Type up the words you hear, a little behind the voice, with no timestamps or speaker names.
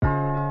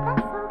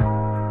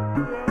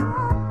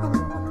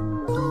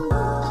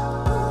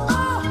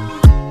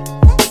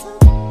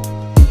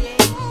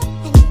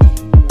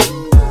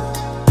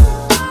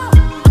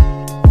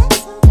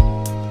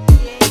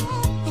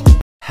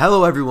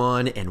Hello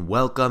everyone and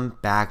welcome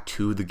back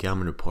to the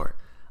Gelman Report.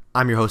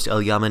 I'm your host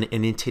El Gelman,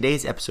 and in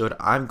today's episode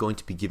I'm going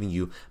to be giving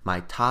you my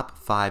top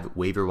 5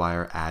 waiver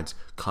wire ads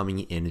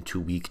coming into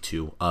week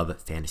 2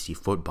 of fantasy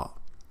football.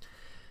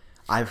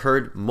 I've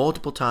heard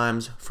multiple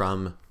times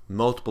from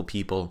multiple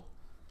people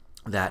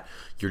that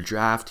your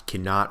draft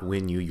cannot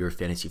win you your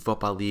fantasy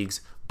football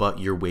leagues, but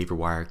your waiver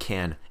wire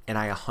can, and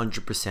I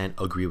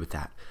 100% agree with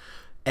that.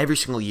 Every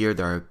single year,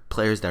 there are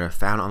players that are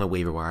found on the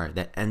waiver wire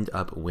that end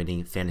up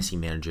winning fantasy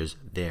managers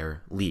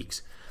their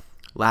leagues.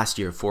 Last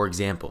year, for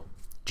example,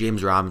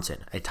 James Robinson,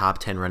 a top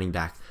 10 running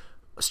back,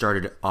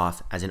 started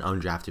off as an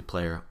undrafted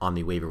player on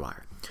the waiver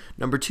wire.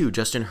 Number 2,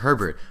 Justin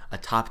Herbert, a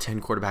top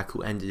 10 quarterback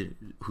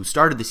who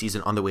started the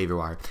season on the waiver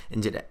wire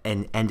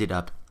and ended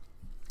up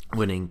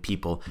winning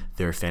people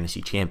their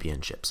fantasy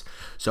championships.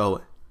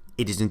 So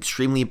it is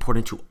extremely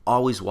important to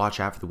always watch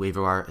out for the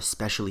waiver wire,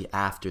 especially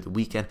after the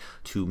weekend,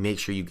 to make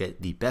sure you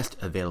get the best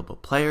available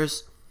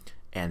players,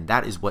 and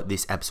that is what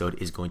this episode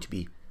is going to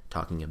be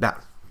talking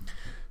about.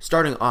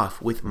 Starting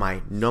off with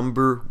my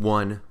number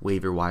 1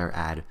 waiver wire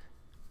ad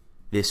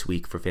this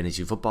week for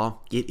fantasy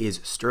football, it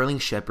is Sterling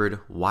Shepard,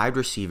 wide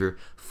receiver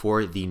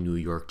for the New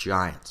York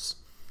Giants.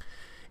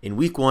 In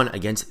week 1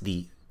 against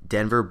the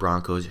Denver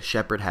Broncos,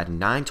 Shepard had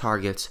 9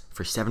 targets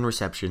for 7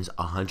 receptions,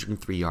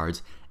 103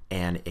 yards,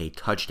 and a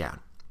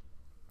touchdown.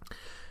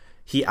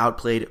 He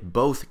outplayed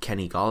both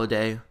Kenny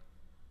Golladay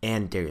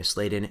and Darius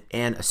Slayton,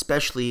 and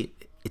especially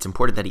it's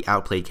important that he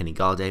outplayed Kenny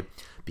Golladay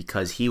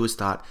because Kenny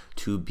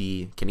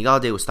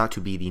Golladay was thought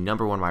to be the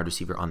number 1 wide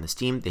receiver on this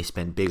team. They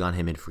spent big on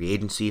him in free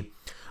agency,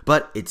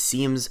 but it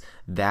seems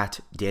that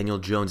Daniel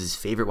Jones'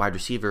 favorite wide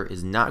receiver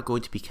is not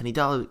going to be Kenny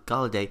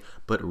Golladay,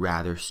 but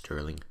rather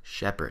Sterling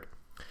Shepard.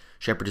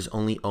 Shepard is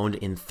only owned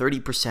in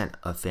 30%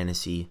 of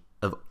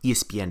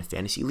ESPN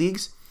fantasy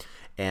leagues.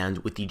 And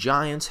with the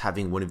Giants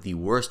having one of the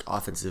worst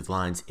offensive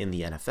lines in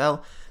the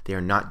NFL, they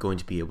are not going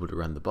to be able to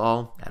run the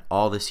ball at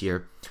all this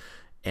year.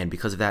 And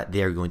because of that,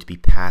 they are going to be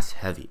pass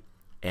heavy.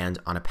 And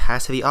on a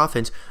pass heavy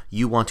offense,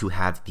 you want to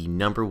have the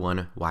number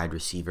 1 wide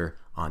receiver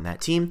on that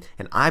team.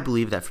 And I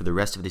believe that for the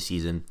rest of the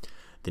season,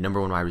 the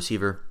number 1 wide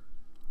receiver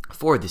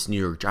for this New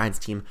York Giants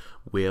team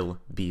will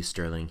be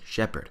Sterling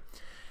Shepard.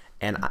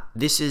 And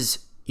this is,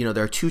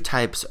 there are 2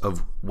 types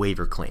of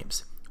waiver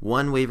claims.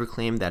 One waiver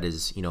claim that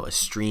is, a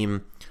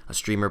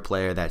streamer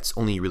player that's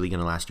only really going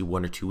to last you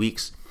 1 or 2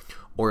 weeks,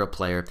 or a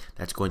player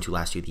that's going to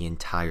last you the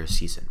entire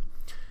season.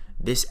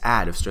 This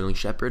ad of Sterling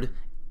Shepard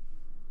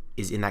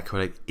is in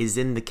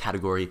the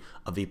category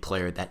of a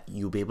player that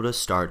you'll be able to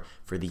start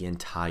for the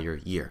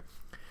entire year.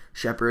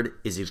 Shepard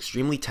is an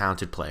extremely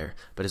talented player,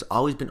 but has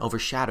always been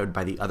overshadowed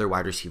by the other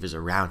wide receivers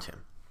around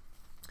him.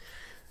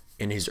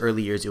 In his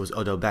early years, it was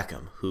Odell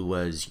Beckham, who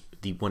was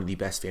one of the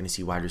best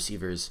fantasy wide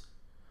receivers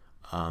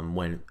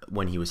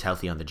when he was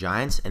healthy on the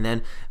Giants. And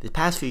then the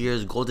past few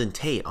years, Golden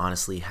Tate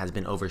honestly has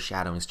been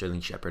overshadowing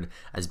Sterling Shepard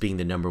as being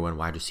the number 1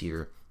 wide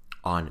receiver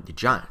on the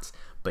Giants.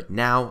 But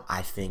now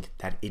I think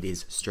that it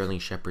is Sterling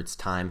Shepard's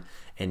time,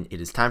 and it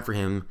is time for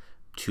him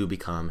to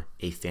become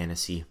a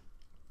fantasy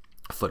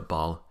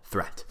football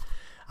threat.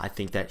 I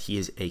think that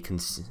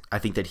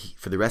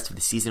for the rest of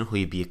the season,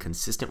 he'll be a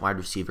consistent wide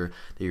receiver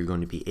that you're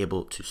going to be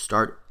able to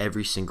start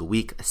every single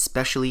week,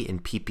 especially in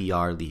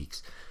PPR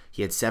leagues.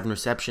 He had 7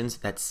 receptions.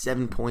 That's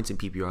 7 points in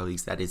PPR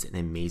leagues. That is an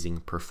amazing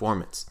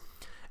performance.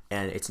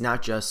 And it's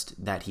not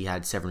just that he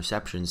had 7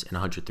 receptions and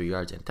 103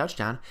 yards and a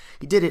touchdown.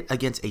 He did it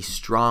against a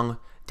strong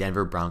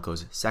Denver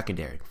Broncos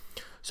secondary.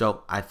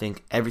 So I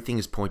think everything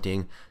is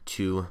pointing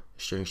to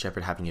Sterling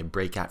Shepard having a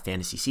breakout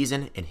fantasy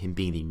season and him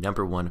being the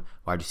number 1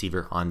 wide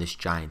receiver on this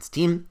Giants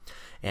team.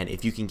 And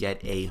if you can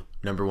get a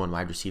number 1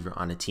 wide receiver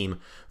on a team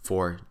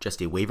for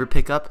just a waiver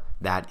pickup,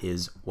 that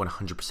is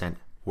 100%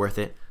 worth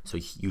it. So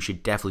you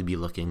should definitely be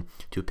looking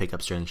to pick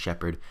up Sterling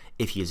Shepard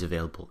if he is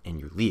available in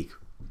your league.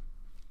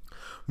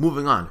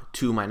 Moving on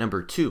to my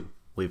number 2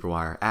 waiver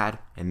wire ad,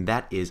 and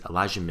that is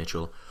Elijah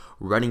Mitchell,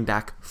 running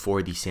back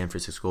for the San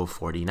Francisco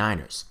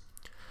 49ers.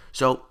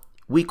 So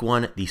week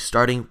 1, the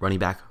starting running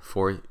back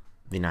for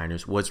the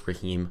Niners was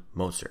Raheem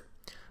Mostert.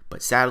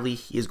 But sadly,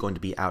 he is going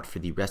to be out for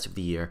the rest of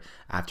the year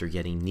after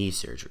getting knee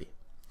surgery.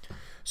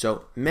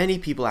 So many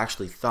people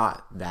actually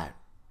thought that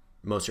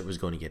Mostert was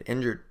going to get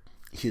injured.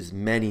 He has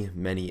many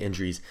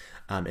injuries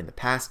in the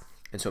past,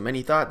 and so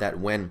many thought that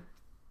when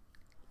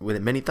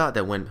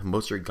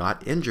Mostert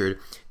got injured,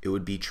 it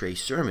would be Trey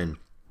Sermon,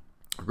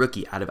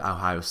 rookie out of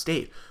Ohio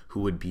State,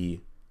 who would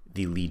be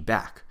the lead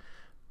back.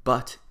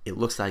 But it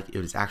looks like it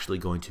was actually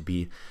going to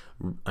be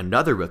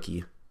another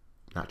rookie,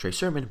 not Trey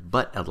Sermon,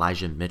 but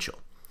Elijah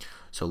Mitchell.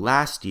 So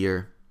last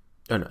game,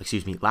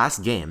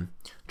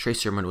 Trey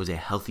Sermon was a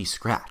healthy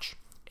scratch,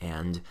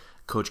 and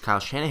Coach Kyle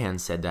Shanahan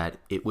said that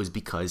it was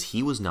because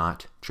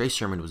Trey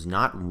Sermon was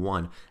not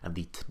one of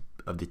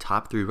the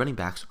top 3 running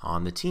backs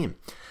on the team.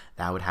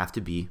 That would have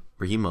to be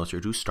Raheem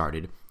Mostert, who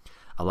started,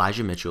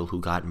 Elijah Mitchell, who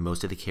got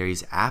most of the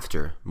carries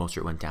after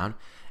Mostert went down,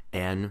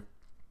 and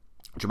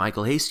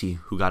JaMychal Hasty,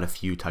 who got a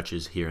few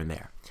touches here and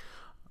there.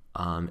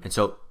 And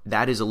so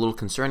that is a little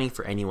concerning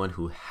for anyone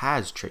who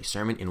has Trey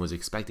Sermon and was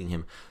expecting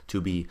him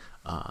to be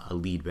a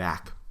lead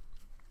back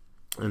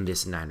in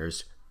this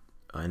Niners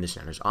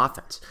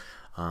offense.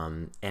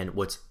 And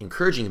what's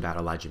encouraging about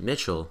Elijah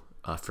Mitchell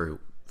for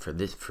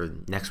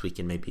next week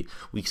and maybe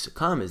weeks to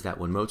come is that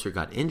when Mozart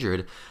got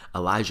injured,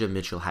 Elijah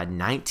Mitchell had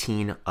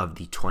 19 of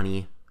the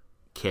 20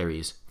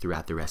 carries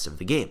throughout the rest of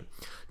the game.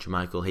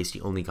 JaMychal Hasty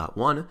only got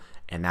 1,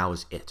 and that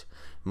was it.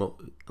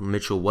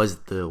 Mitchell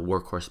was the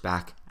workhorse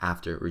back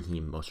after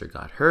Raheem Mostert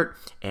got hurt,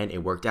 and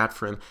it worked out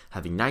for him,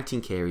 having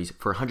 19 carries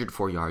for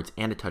 104 yards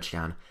and a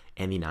touchdown,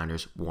 and the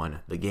Niners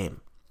won the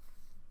game.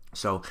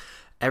 So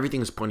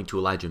everything is pointing to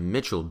Elijah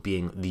Mitchell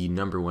being the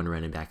number 1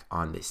 running back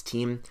on this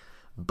team,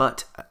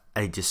 but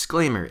a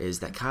disclaimer is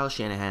that Kyle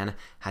Shanahan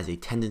has a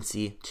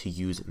tendency to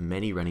use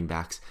many running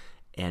backs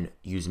and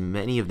use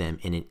many of them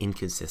in an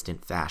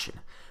inconsistent fashion,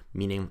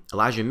 meaning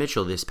Elijah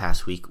Mitchell this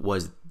past week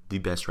was the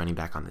best running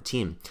back on the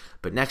team,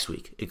 but next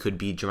week it could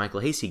be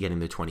JaMychal Hasty getting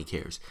the 20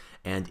 carries,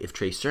 and if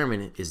Trey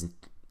Sermon is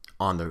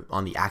on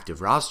the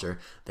active roster,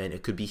 then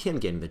it could be him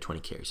getting the 20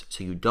 carries.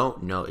 So you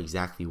don't know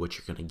exactly what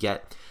you're going to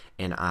get,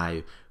 and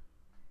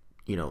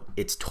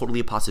it's totally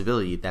a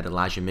possibility that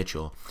Elijah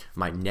Mitchell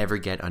might never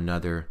get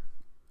another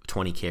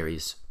 20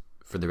 carries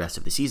for the rest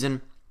of the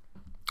season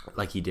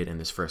like he did in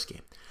this first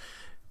game.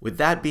 With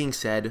that being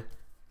said,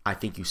 I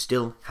think you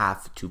still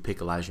have to pick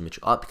Elijah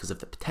Mitchell up because of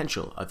the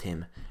potential of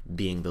him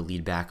being the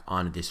lead back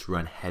on this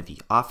run-heavy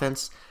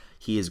offense.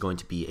 He is going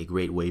to be a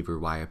great waiver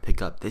wire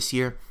pickup this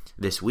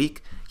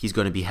week. He's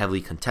going to be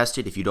heavily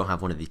contested. If you don't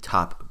have one of the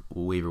top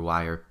waiver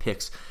wire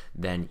picks,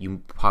 then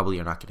you probably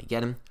are not going to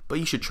get him, but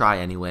you should try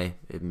anyway.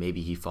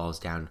 Maybe he falls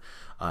down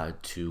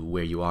to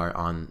where you are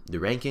on the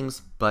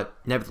rankings, but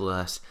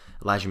nevertheless,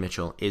 Elijah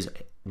Mitchell is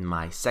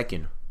my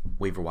second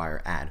waiver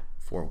wire ad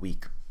for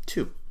week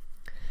 2.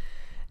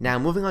 Now,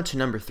 moving on to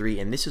number 3,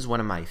 and this is one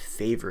of my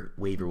favorite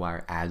waiver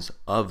wire ads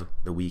of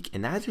the week,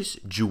 and that is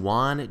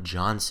Juwan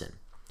Johnson.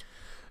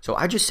 So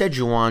I just said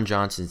Juwan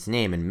Johnson's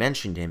name and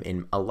mentioned him,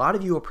 and a lot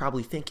of you are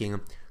probably thinking,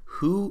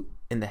 who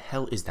in the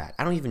hell is that?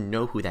 I don't even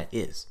know who that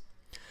is.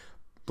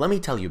 Let me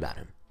tell you about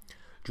him.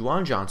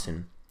 Juwan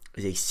Johnson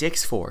is a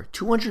 6'4",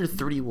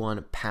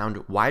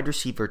 231-pound wide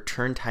receiver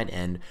turned tight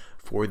end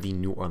for the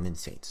New Orleans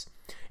Saints.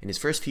 In his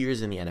first few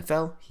years in the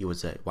NFL, he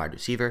was a wide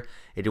receiver.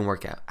 It didn't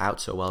work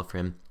out so well for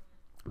him.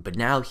 But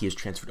now he is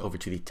transferred over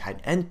to the tight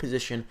end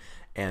position,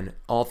 and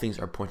all things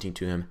are pointing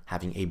to him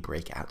having a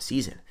breakout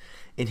season.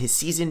 In his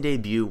season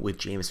debut with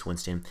Jameis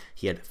Winston,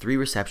 he had 3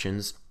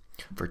 receptions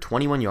for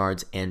 21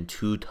 yards and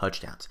 2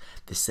 touchdowns.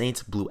 The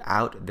Saints blew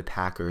out the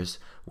Packers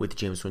with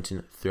Jameis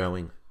Winston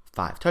throwing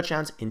 5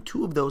 touchdowns, and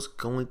 2 of those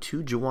going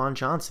to Juwan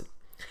Johnson.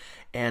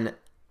 And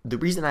the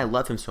reason I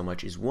love him so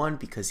much is, one,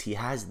 because he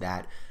has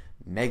that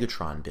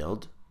Megatron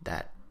build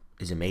that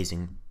is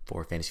amazing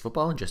for fantasy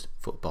football and just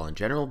football in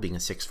general. Being a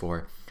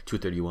 6'4",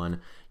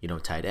 231,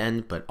 tight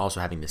end, but also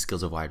having the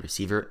skills of wide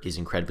receiver is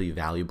incredibly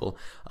valuable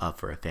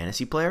for a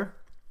fantasy player.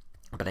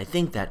 But I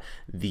think that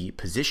the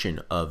position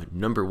of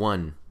number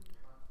one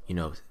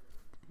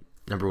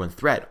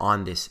threat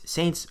on this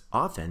Saints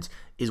offense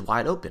is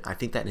wide open. I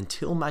think that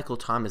until Michael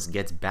Thomas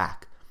gets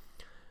back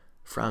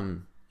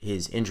from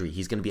his injury,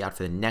 he's going to be out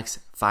for the next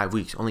 5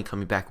 weeks, only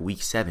coming back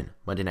week 7,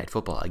 Monday Night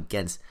Football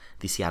against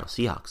the Seattle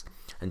Seahawks.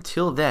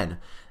 Until then,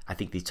 I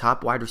think the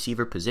top wide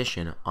receiver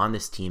position on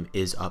this team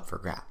is up for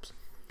grabs.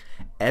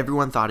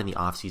 Everyone thought in the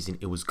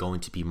offseason it was going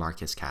to be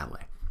Marquez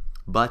Callaway,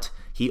 but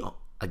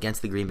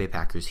against the Green Bay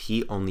Packers,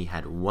 he only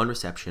had 1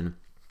 reception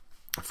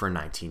for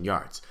 19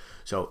 yards.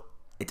 So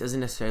it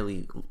doesn't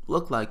necessarily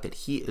look like that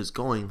he is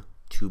going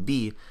to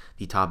be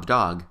the top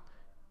dog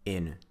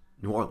in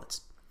New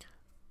Orleans.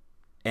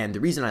 And the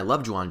reason I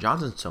love Juwan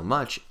Johnson so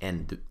much,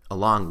 and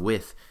along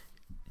with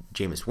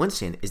Jameis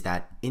Winston, is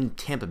that in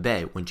Tampa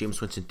Bay, when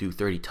Jameis Winston threw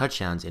 30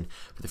 touchdowns and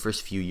for the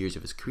first few years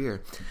of his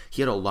career,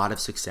 he had a lot of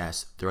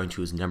success throwing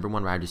to his number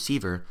 1 wide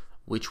receiver,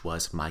 which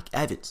was Mike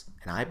Evans.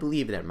 And I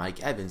believe that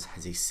Mike Evans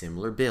has a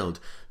similar build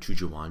to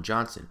Juwan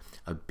Johnson,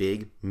 a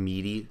big,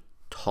 meaty,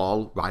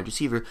 tall wide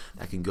receiver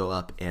that can go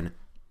up and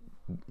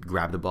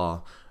grab the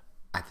ball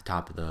at the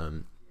top of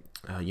the,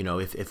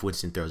 if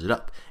Winston throws it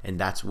up. And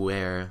that's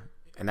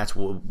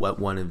what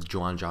one of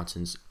Juwan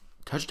Johnson's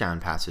touchdown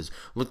passes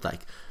looked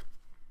like.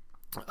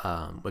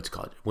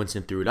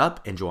 Winston threw it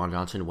up, and Juwan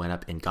Johnson went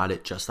up and got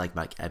it just like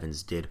Mike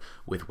Evans did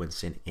with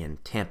Winston in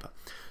Tampa.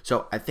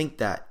 So I think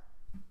that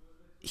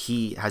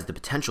he has the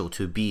potential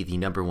to be the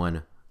number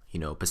 1,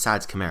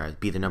 besides Kamara,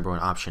 be the number 1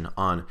 option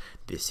on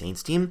this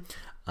Saints team.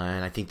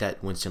 And I think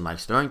that Winston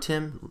likes throwing to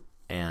him,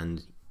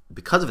 and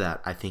because of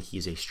that, I think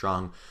he's a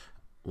strong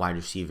wide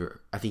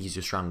receiver. I think he's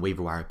a strong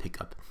waiver wire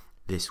pickup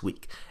this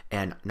week.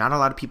 And not a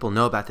lot of people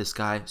know about this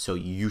guy, so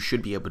you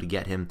should be able to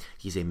get him.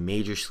 He's a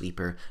major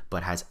sleeper,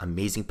 but has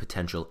amazing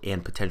potential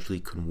and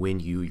potentially can win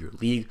you your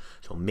league,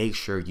 so make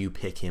sure you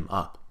pick him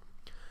up.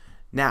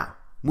 Now,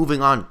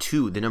 moving on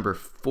to the number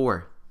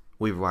 4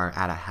 waiver wire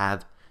ad I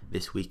have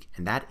this week,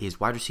 and that is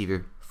wide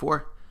receiver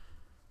for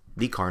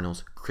the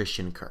Cardinals,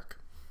 Christian Kirk.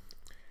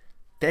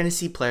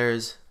 Fantasy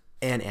players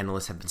and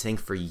analysts have been saying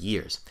for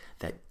years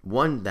that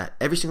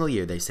every single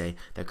year they say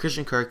that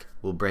Christian Kirk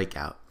will break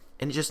out.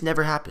 And it just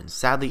never happens.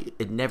 Sadly,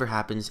 it never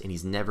happens, and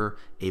he's never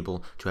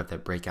able to have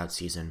that breakout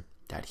season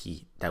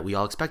that we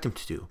all expect him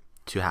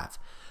to have.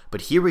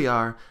 But here we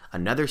are,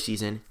 another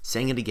season,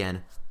 saying it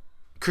again.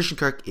 Christian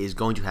Kirk is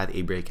going to have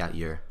a breakout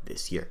year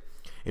this year.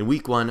 In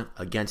week 1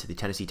 against the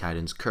Tennessee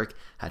Titans, Kirk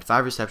had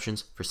 5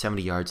 receptions for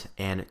 70 yards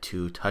and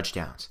 2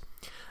 touchdowns.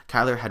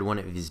 Kyler had one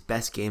of his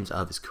best games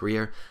of his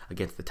career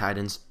against the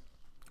Titans,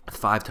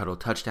 5 total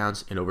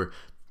touchdowns and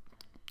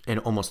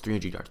almost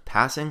 300 yards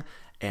passing,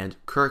 and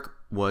Kirk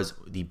was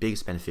the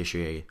biggest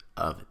beneficiary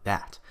of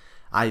that.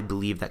 I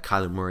believe that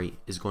Kyler Murray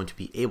is going to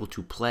be able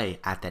to play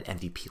at that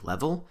MVP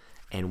level,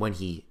 and when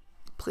he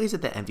plays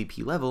at that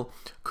MVP level,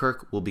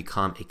 Kirk will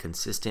become a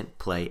consistent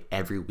play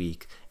every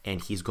week,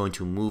 and he's going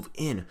to move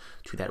in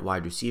to that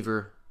wide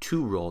receiver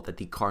 2 role that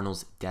the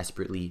Cardinals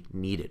desperately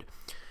needed.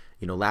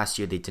 Last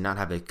year they did not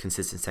have a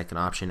consistent second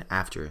option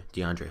after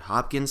DeAndre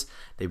Hopkins.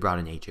 They brought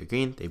in A.J.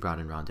 Green. They brought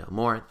in Rondale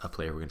Moore, a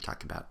player we're going to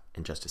talk about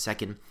in just a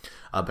second.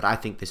 But I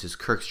think this is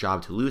Kirk's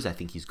job to lose. I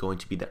think he's going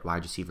to be that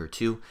wide receiver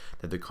 2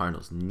 that the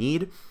Cardinals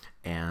need.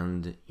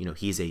 And,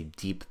 he's a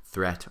deep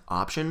threat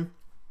option.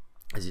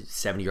 As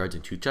 70 yards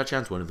and 2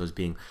 touchdowns, one of those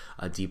being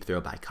a deep throw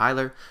by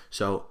Kyler.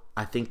 So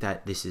I think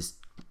that this is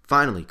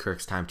finally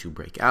Kirk's time to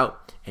break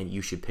out, and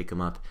you should pick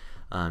him up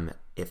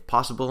if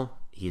possible.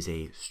 He is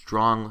a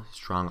strong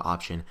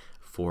option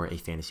for a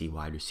fantasy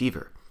wide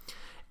receiver.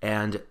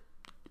 And,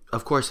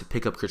 of course,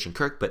 pick up Christian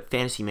Kirk, but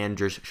fantasy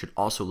managers should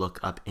also look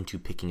up into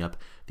picking up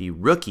the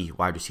rookie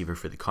wide receiver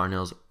for the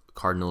Cardinals,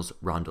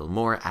 Rondale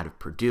Moore out of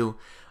Purdue.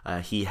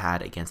 He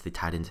had, against the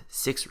Titans,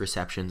 6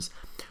 receptions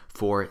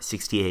for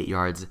 68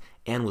 yards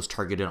and was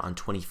targeted on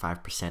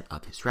 25%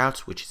 of his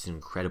routes, which is an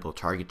incredible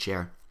target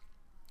share.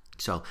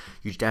 So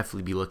you should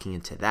definitely be looking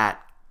into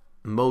that.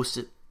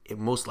 It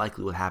most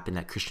likely will happen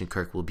that Christian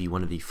Kirk will be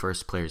one of the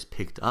first players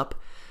picked up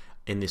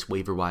in this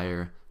waiver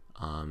wire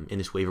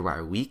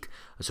week.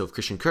 So if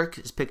Christian Kirk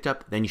is picked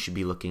up, then you should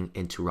be looking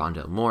into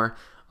Rondale Moore,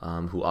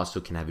 who also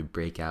can have a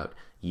breakout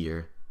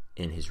year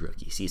in his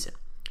rookie season.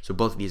 So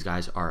both of these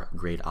guys are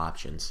great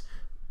options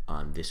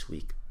this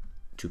week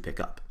to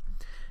pick up.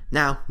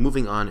 Now,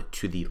 moving on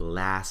to the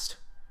last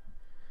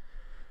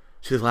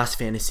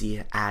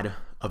fantasy ad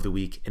of the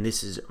week, and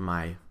this is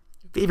my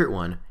favorite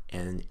one,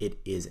 and it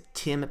is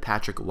Tim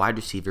Patrick, wide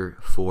receiver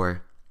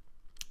for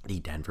the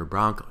Denver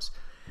Broncos.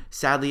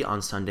 Sadly,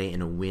 on Sunday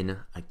in a win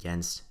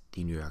against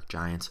the New York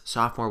Giants,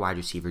 sophomore wide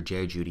receiver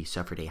Jerry Jeudy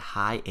suffered a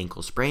high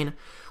ankle sprain,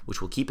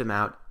 which will keep him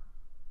out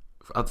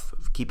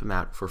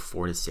for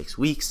 4 to 6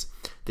 weeks.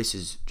 This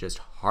is just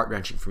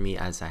heart-wrenching for me,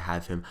 as I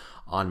have him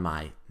on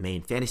my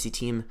main fantasy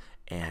team,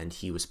 and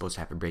he was supposed to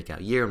have a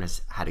breakout year and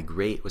was having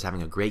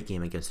a great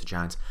game against the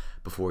Giants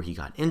before he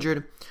got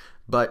injured.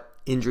 But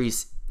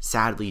injuries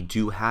sadly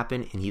do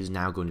happen, and he's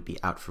now going to be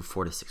out for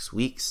 4 to 6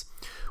 weeks,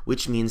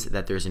 which means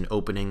that there's an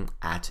opening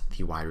at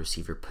the wide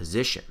receiver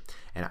position.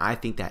 And I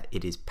think that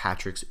it is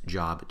Patrick's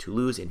job to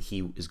lose, and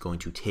he is going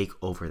to take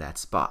over that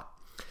spot.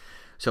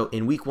 So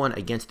in week 1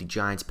 against the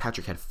Giants,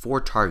 Patrick had 4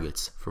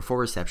 targets for 4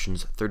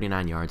 receptions,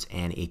 39 yards,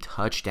 and a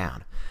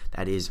touchdown.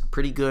 That is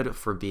pretty good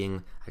for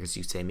being, I guess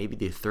you could say, maybe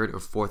the 3rd or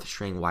 4th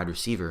string wide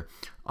receiver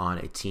on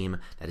a team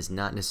that is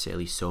not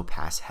necessarily so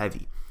pass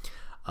heavy.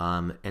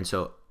 And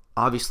so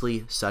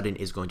obviously Sutton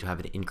is going to have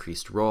an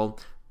increased role,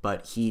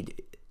 but he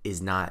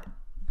is not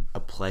a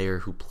player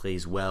who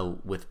plays well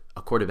with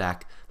a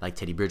quarterback like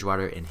Teddy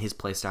Bridgewater in his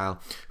play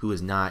style, who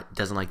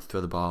doesn't like to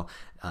throw the ball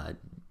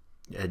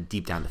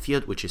deep down the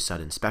field, which is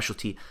Sutton's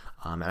specialty.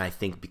 And I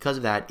think because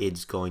of that,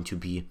 it's going to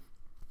be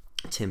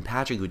Tim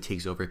Patrick who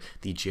takes over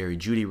the Jerry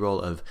Jeudy role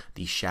of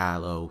the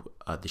shallow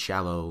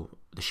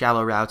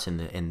routes and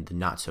the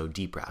not so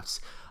deep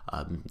routes.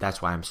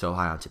 That's why I'm so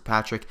high on Tim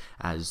Patrick,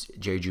 as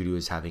Jerry Jeudy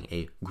was having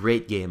a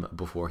great game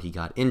before he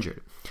got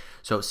injured.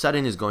 So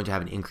Sutton is going to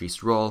have an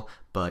increased role,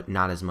 but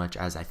not as much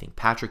as I think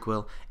Patrick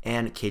will.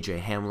 And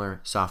KJ Hamler,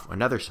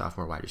 another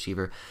sophomore wide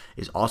receiver,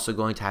 is also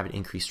going to have an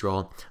increased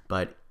role,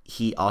 but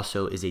he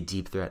also is a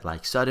deep threat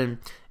like Sutton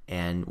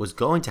and was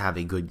going to have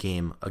a good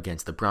game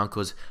against the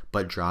Broncos,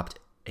 but dropped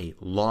a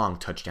long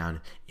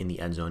touchdown in the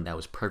end zone that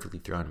was perfectly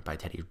thrown by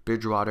Teddy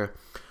Bridgewater.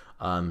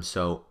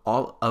 So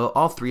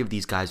all 3 of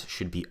these guys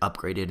should be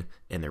upgraded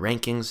in the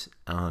rankings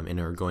and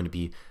are going to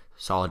be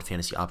solid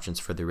fantasy options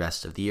for the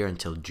rest of the year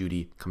until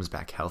Jeudy comes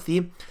back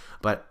healthy.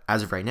 But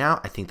as of right now,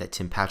 I think that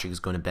Tim Patrick is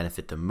going to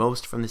benefit the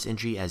most from this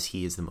injury, as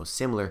he is the most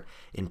similar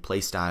in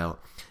play style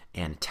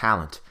and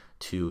talent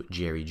to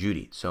Jerry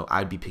Jeudy. So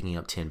I'd be picking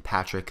up Tim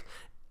Patrick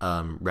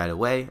right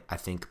away. I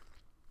think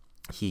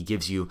he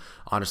gives you,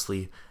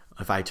 honestly,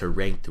 if I had to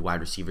rank the wide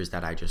receivers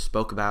that I just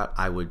spoke about,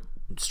 I would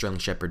Sterling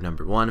Shepard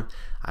number 1.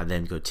 I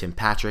then go Tim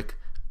Patrick,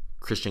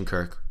 Christian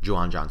Kirk,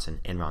 Juwan Johnson,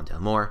 and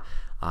Rondale Moore.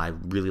 I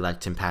really like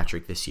Tim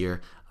Patrick this year,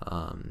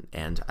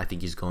 and I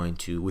think he's going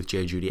to, with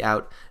Jerry Jeudy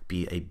out,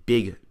 be a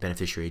big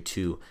beneficiary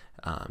to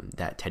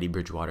that Teddy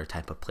Bridgewater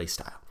type of play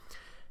style.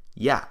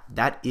 Yeah,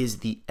 that is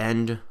the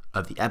end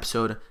of the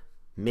episode.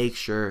 make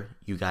sure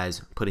you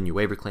guys put in your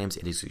waiver claims.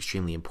 It is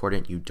extremely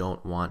important. You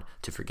don't want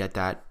to forget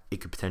that.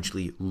 It could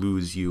potentially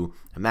lose you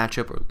a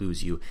matchup or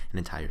lose you an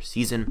entire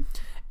season.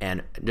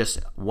 And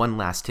just one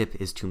last tip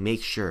is to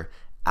make sure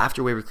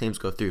after waiver claims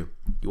go through,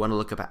 you want to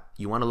look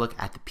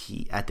at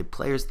the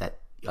players that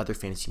other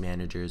fantasy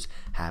managers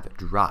have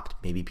dropped.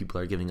 Maybe people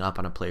are giving up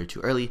on a player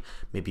too early.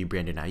 Maybe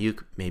Brandon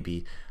Ayuk.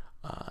 Maybe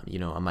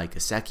a Mike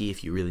Gesicki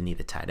if you really need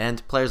a tight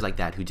end. Players like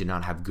that who did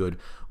not have good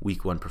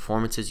week 1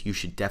 performances. You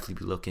should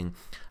definitely be looking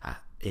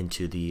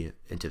into the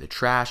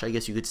trash, I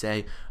guess you could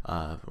say,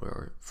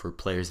 or for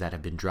players that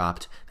have been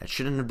dropped that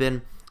shouldn't have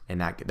been,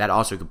 and that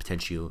also could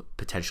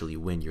potentially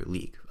win your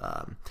league.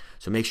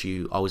 So make sure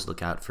you always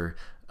look out for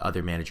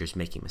other managers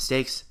making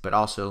mistakes, but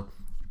also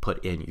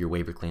put in your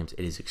waiver claims.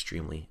 It is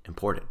extremely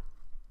important.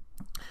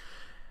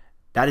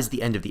 That is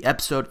the end of the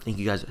episode. Thank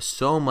you guys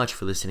so much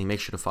for listening. Make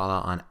sure to follow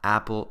on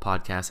Apple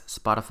Podcasts,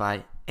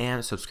 Spotify,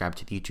 and subscribe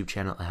to the YouTube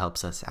channel. It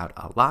helps us out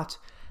a lot.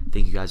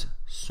 Thank you guys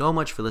so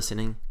much for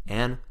listening,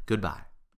 and goodbye.